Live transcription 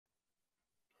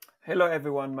Hello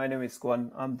everyone, my name is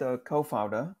Guan. I'm the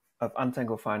co-founder of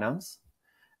Untangled Finance.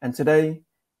 And today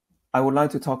I would like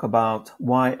to talk about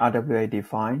why RWA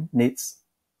EdFi needs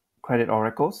credit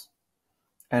oracles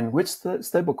and which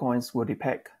stablecoins will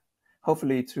depict.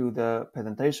 Hopefully through the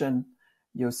presentation,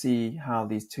 you'll see how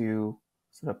these two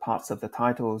sort of parts of the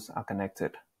titles are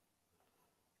connected.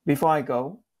 Before I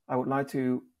go, I would like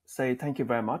to say thank you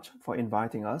very much for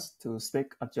inviting us to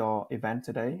speak at your event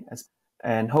today.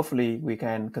 And hopefully we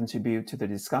can contribute to the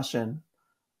discussion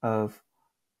of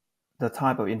the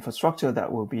type of infrastructure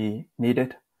that will be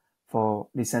needed for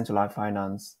decentralized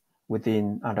finance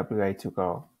within RWA to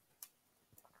grow.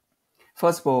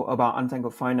 First of all, about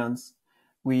Untangled Finance,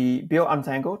 we built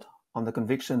Untangled on the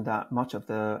conviction that much of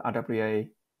the RWA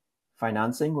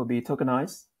financing will be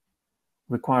tokenized,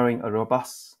 requiring a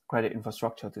robust credit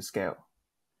infrastructure to scale.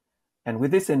 And with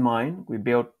this in mind, we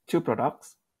built two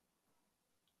products.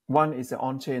 One is the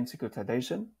on-chain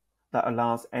securitization that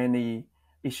allows any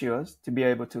issuers to be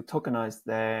able to tokenize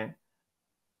their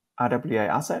RWA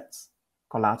assets,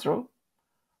 collateral,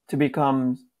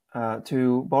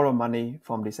 to borrow money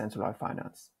from decentralized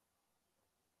finance.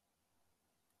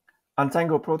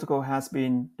 Untangled protocol has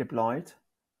been deployed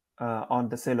on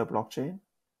the Celo blockchain.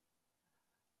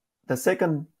 The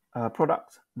second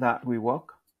product that we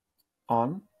work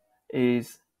on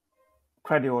is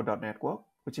Credit.network,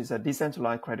 which is a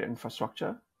decentralized credit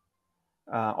infrastructure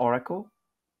oracle,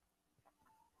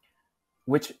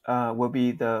 which will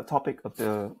be the topic of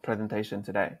the presentation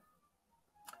today.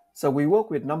 So we work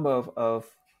with a number of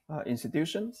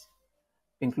institutions,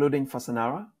 including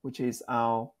Fasanara, which is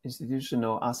our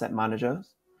institutional asset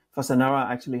managers. Fasanara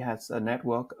actually has a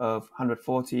network of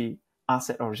 140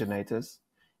 asset originators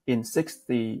in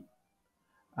 65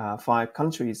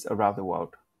 countries around the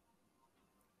world.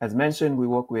 As mentioned, we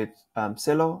work with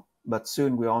Celo, but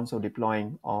soon we're also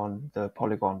deploying on the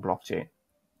Polygon blockchain.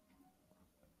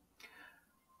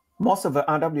 Most of the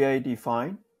RWA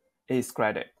EdFi is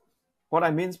credit. What I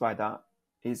mean by that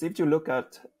is if you look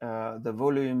at the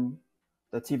volume,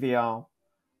 the TVL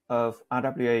of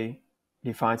RWA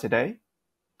EdFi today,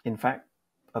 in fact,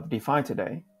 of DeFi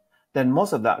today, then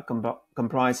most of that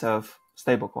comprise of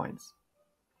stablecoins.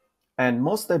 And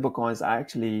most stablecoins are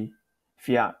actually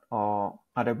fiat or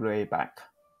RWA backed.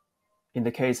 In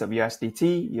the case of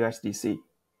USDT, USDC.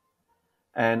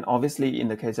 And obviously in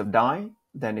the case of DAI,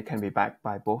 then it can be backed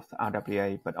by both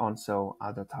RWA, but also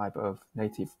other type of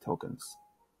native tokens.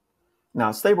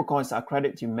 Now, stablecoins are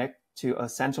credit you make to a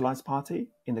centralized party.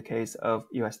 In the case of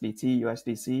USDT,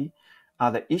 USDC,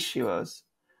 are the issuers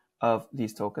of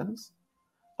these tokens,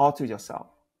 or to yourself.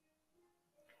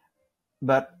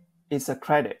 But it's a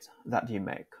credit that you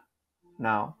make.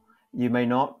 Now, you may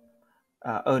not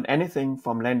earn anything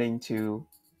from lending to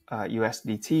a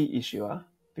USDT issuer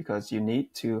because you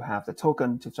need to have the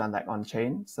token to transact on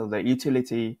chain. So the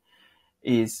utility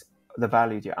is the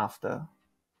value you're after.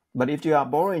 But if you are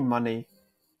borrowing money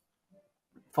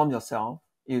from yourself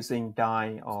using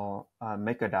DAI or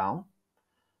MakerDAO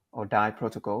or DAI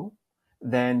protocol,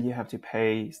 then you have to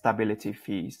pay stability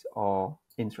fees or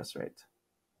interest rate.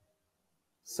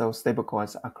 So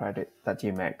stablecoins are credit that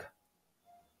you make.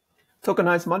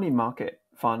 Tokenized money market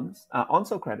funds are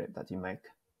also credit that you make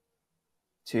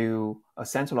to a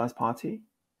centralized party,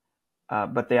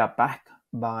 but they are backed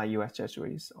by US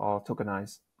Treasuries or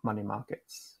tokenized money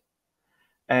markets.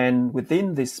 And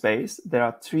within this space, there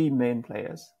are three main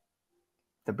players.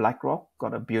 The BlackRock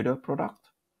got a builder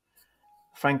product,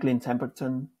 Franklin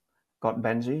Templeton got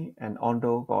Benji, and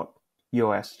Ondo got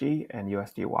USG and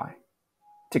USDY.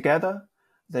 Together,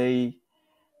 they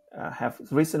have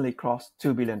recently crossed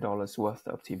 $2 billion worth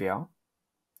of TVL.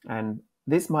 And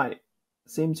this might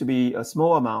seem to be a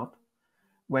small amount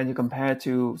when you compare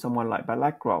to someone like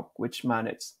BlackRock, which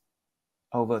managed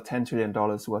over $10 trillion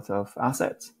worth of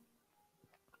assets.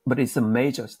 But it's a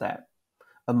major step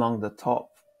among the top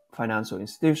financial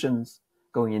institutions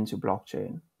going into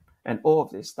blockchain. And all of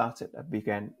this started at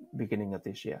the beginning of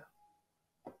this year.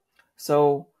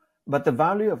 So, but the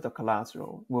value of the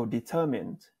collateral will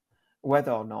determine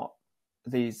whether or not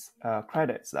these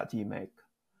credits that you make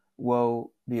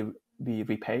will be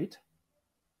repaid.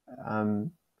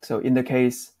 So in the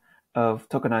case of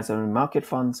tokenized market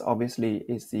funds, obviously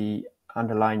is the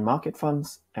underlying market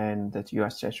funds and the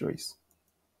US Treasuries.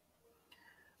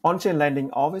 On-chain lending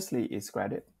obviously is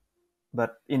credit,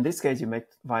 but in this case you make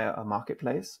via a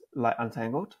marketplace like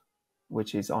Untangled,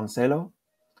 which is on Celo.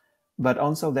 But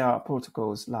also there are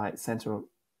protocols like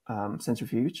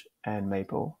Centrifuge and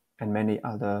Maple and many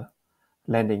other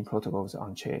lending protocols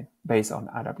on chain based on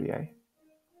RWA.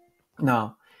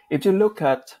 Now, if you look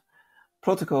at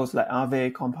protocols like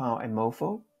RWA, Compound, and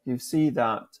Mofo, you see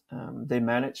that they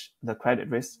manage the credit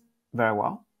risk very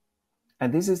well.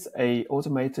 And this is an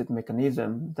automated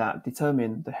mechanism that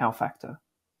determines the health factor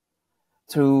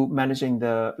through managing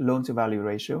the loan-to-value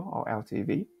ratio, or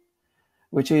LTV,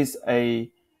 which is a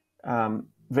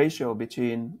ratio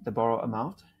between the borrow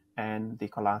amount and the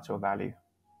collateral value.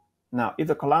 Now, if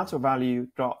the collateral value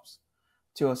drops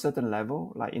to a certain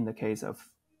level, like in the case of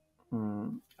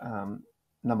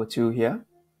number 2 here,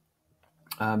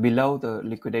 below the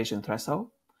liquidation threshold,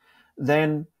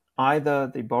 then either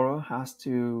the borrower has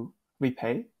to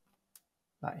repay,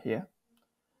 like here,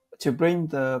 to bring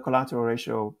the collateral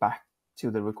ratio back to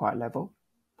the required level,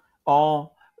 or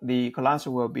the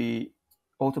collateral will be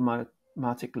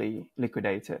automatically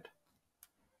liquidated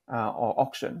or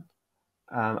auctioned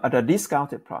at a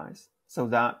discounted price, so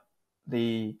that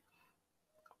the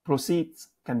proceeds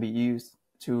can be used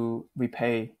to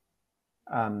repay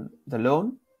the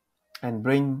loan and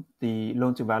bring the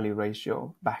loan-to-value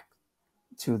ratio back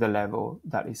to the level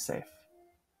that is safe,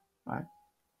 right?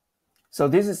 So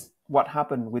this is what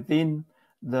happened within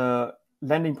the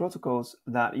lending protocols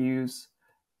that use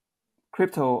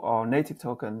crypto or native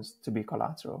tokens to be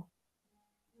collateral.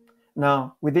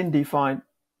 Now, within DeFi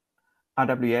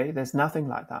RWA, there's nothing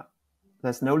like that.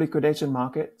 There's no liquidation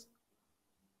market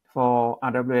for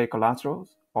RWA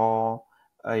collaterals or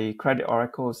a credit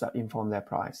oracles that inform their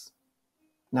price.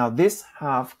 Now, this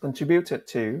have contributed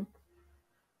to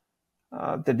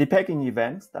the depegging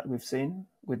events that we've seen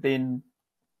within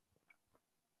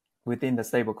the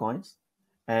stablecoins.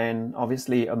 And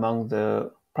obviously, among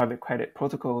the private credit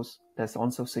protocols, there's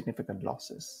also significant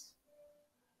losses.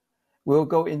 We'll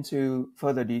go into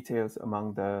further details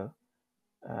among the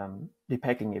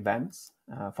depegging events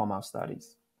from our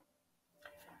studies.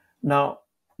 Now,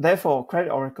 therefore,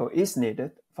 credit oracle is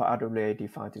needed for RWA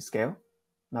DeFi to scale.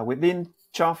 Now, within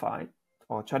TradFi,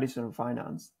 or traditional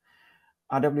finance,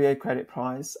 RWA credit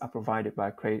price are provided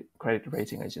by credit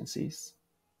rating agencies.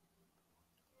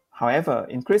 However,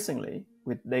 increasingly,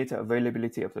 with data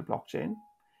availability of the blockchain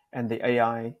and the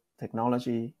AI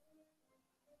technology,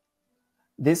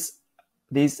 these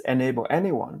enable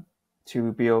anyone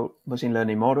to build machine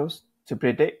learning models to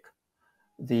predict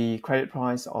the credit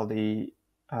price or the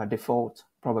default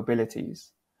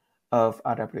probabilities of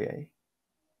RWA.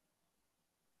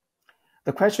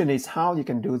 The question is how you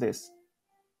can do this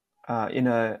in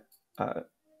a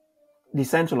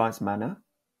decentralized manner,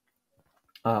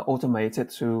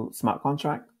 automated through smart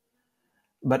contract,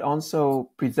 but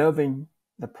also preserving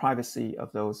the privacy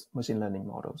of those machine learning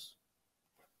models.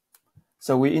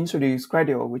 So we introduced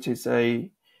Credio, which is a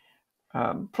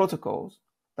protocol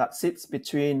that sits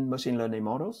between machine learning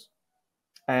models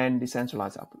and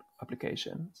decentralized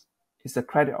applications. It's a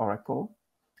credit oracle.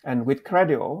 And with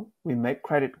Credio, we make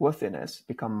credit worthiness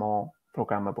become more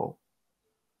programmable.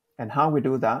 And how we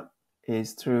do that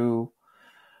is through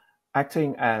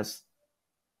acting as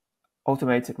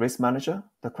automated risk manager.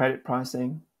 The credit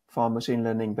pricing for a machine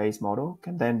learning based model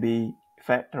can then be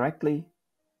fed directly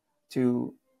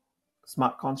to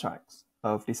smart contracts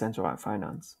of decentralized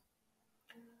finance.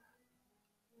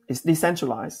 It's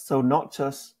decentralized, so not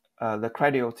just the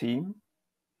Credio team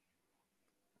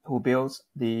who builds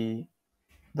the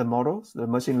models, the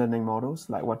machine learning models,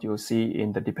 like what you'll see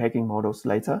in the depegging models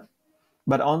later,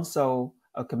 but also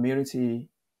a community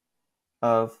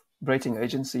of rating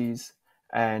agencies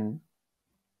and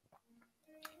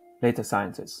data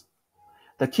scientists.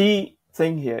 The key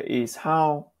thing here is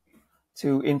how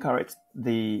to encourage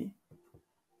the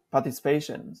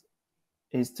participation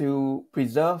is to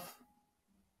preserve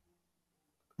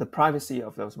the privacy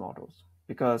of those models,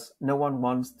 because no one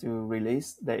wants to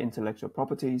release their intellectual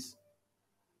properties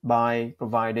by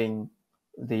providing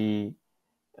the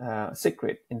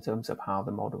secret in terms of how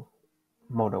the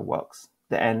model works.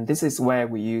 And this is where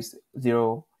we use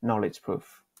zero knowledge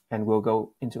proof, and we'll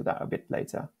go into that a bit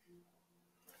later.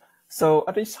 So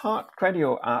at its heart,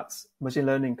 Credio adds machine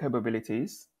learning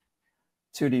capabilities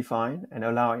to define and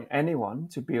allowing anyone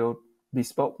to build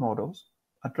bespoke models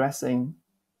addressing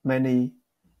many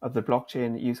of the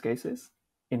blockchain use cases,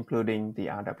 including the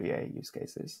RWA use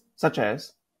cases, such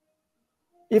as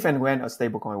if and when a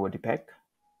stablecoin will depeg,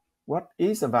 what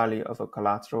is the value of a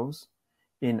collaterals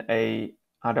in a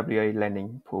RWA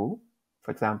lending pool,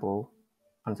 for example,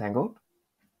 Untangled,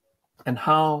 and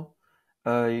how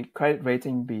a credit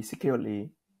rating be securely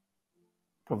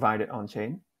provided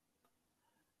on-chain.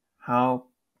 How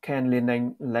can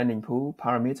lending pool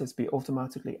parameters be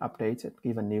automatically updated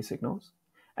given new signals?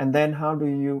 And then how do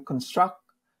you construct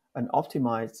and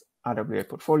optimize RWA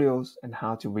portfolios, and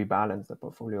how to rebalance the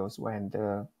portfolios when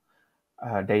the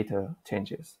data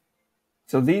changes?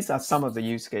 So these are some of the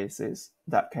use cases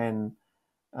that can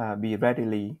be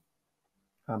readily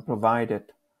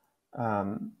provided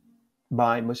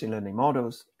by machine learning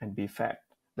models and be fed,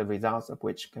 the results of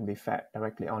which can be fed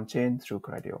directly on chain through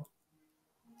Credio.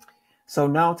 So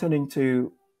now turning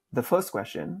to the first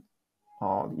question,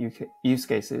 or use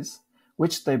cases,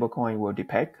 which stablecoin will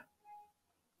depeg?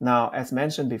 Now, as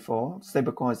mentioned before,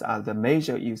 stablecoins are the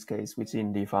major use case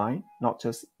within DeFi, not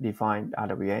just DeFi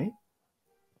RWA,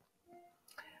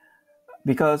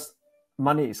 because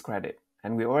money is credit,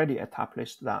 and we already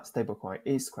established that stablecoin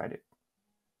is credit.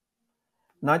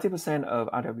 90% of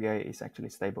RWA is actually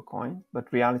stablecoin,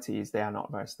 but reality is they are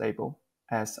not very stable.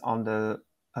 As on the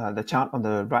chart on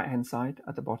the right-hand side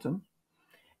at the bottom,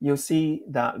 you'll see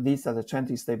that these are the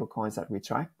 20 stablecoins that we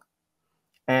track,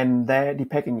 and their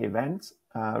depegging events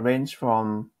range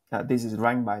from, this is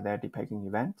ranked by their depegging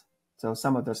event. So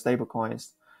some of the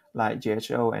stablecoins like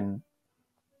GHO and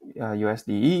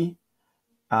USDE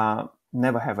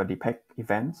never have a depeg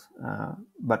event,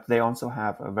 but they also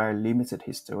have a very limited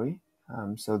history.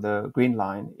 So the green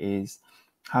line is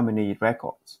how many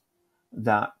records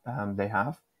that they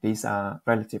have. These are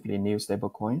relatively new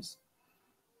stablecoins.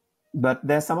 But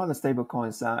there's some other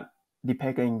stablecoins that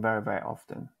depegging very, very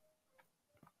often.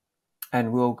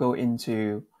 And we'll go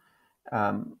into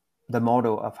the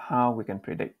model of how we can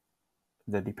predict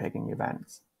the depegging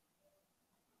events.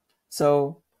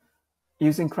 So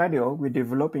using Credio, we're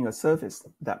developing a service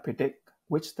that predicts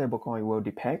which stablecoin will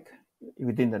depeg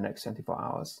within the next 24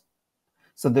 hours.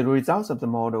 So the results of the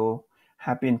model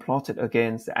have been plotted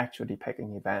against the actual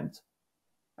depegging event.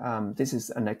 This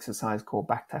is an exercise called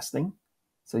backtesting.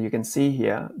 So you can see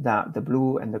here that the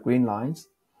blue and the green lines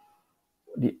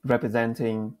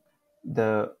representing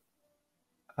the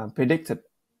predicted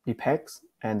depegs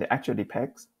and the actual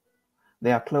depegs,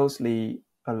 they are closely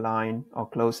aligned or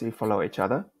closely follow each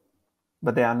other,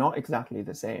 but they are not exactly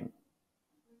the same.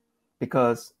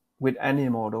 Because with any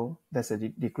model, there's a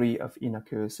degree of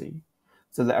inaccuracy.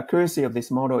 So the accuracy of this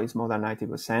model is more than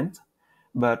 90%,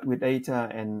 but with data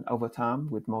and over time,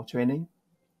 with more training,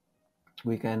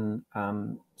 we can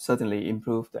certainly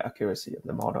improve the accuracy of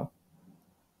the model.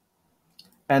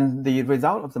 And the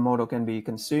result of the model can be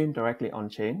consumed directly on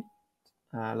chain.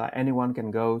 Like anyone can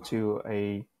go to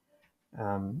a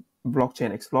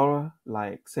blockchain explorer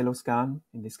like Celoscan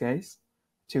in this case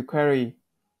to query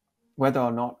whether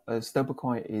or not a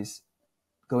stablecoin is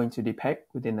going to depeg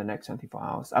within the next 24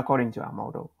 hours, according to our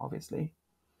model, obviously.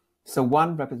 So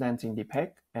 1 representing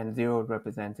depeg and 0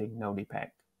 representing no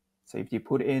depeg. So if you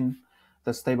put in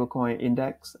the stablecoin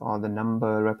index or the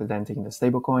number representing the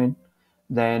stablecoin,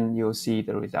 then you'll see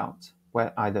the result,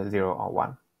 where either 0 or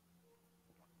 1.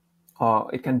 Or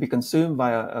it can be consumed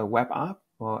via a web app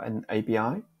or an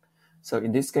API. So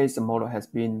in this case, the model has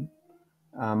been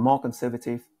more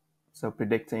conservative, so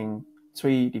predicting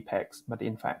 3 depegs, but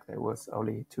in fact, there was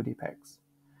only 2 depegs.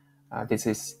 This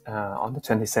is on the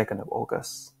 22nd of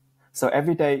August. So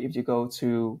every day, if you go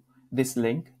to this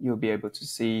link, you'll be able to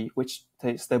see which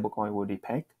stablecoin will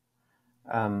depeg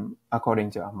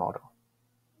according to our model.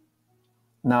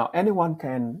 Now, anyone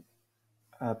can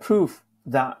prove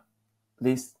that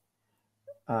these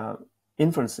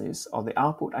inferences or the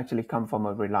output actually come from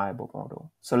a reliable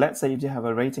model. So let's say if you have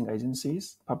a rating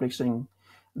agencies publishing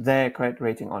their credit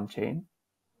rating on chain,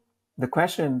 the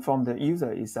question from the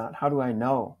user is that, how do I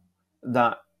know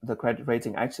that the credit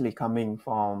rating actually coming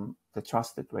from the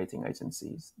trusted rating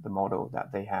agencies, the model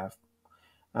that they have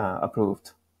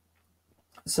approved?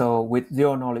 So with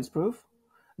zero knowledge proof,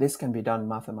 this can be done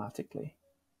mathematically.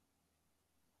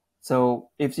 So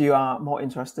if you are more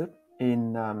interested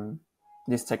in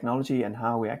this technology and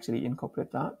how we actually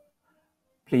incorporate that,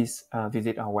 please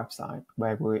visit our website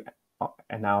where we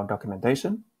and our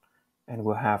documentation, and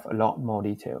we'll have a lot more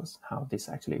details how this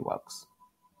actually works.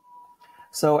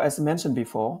 So as mentioned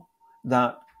before,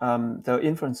 that the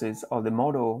inferences or the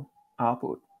model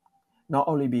output not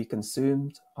only be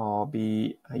consumed or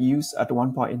be used at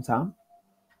one point in time,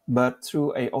 but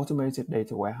through an automated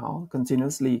data warehouse,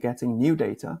 continuously getting new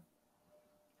data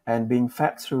and being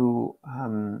fed through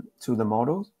to the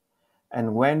models.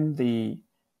 And when the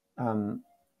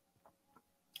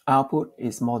output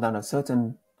is more than a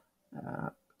certain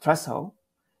threshold,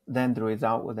 then the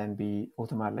result will then be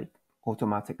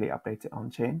automatically updated on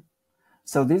chain.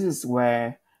 So this is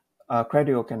where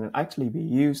Credio can actually be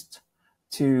used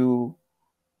to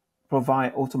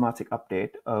provide automatic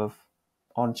update of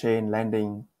on-chain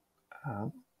lending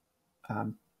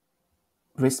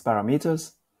risk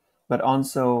parameters, but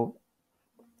also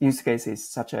use cases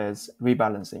such as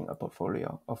rebalancing a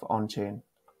portfolio of on-chain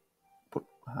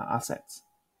assets.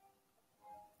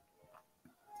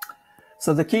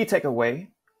 So the key takeaway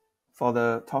for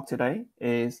the talk today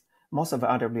is most of the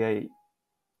RWA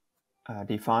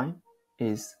DeFi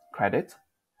is credit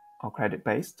or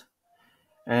credit-based.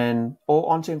 And all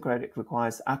on-chain credit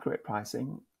requires accurate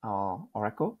pricing or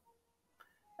Oracle.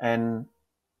 And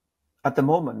at the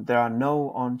moment, there are no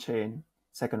on-chain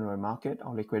secondary market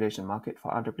or liquidation market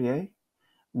for RWA,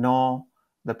 nor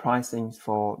the pricing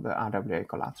for the RWA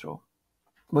collateral.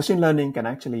 Machine learning can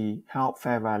actually help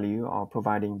fair value or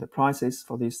providing the prices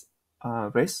for these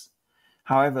risks.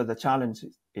 However, the challenge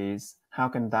is how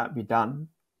can that be done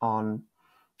on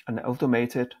an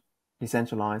automated,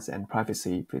 decentralized, and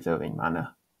privacy-preserving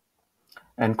manner.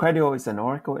 And Credio is an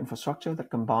Oracle infrastructure that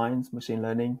combines machine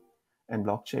learning and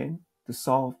blockchain to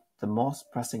solve the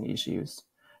most pressing issues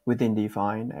within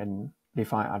DeFi and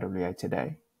DeFi RWA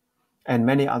today. And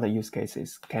many other use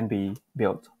cases can be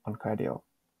built on Credio.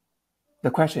 The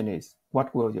question is,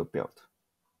 what will you build?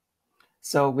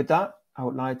 So with that, I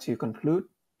would like to conclude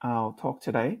our talk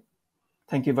today.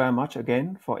 Thank you very much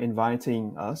again for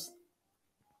inviting us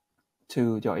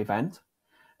to your event.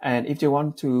 And if you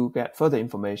want to get further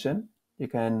information, you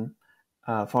can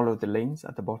follow the links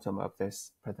at the bottom of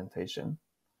this presentation.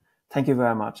 Thank you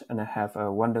very much and have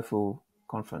a wonderful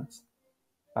conference.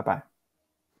 Bye-bye.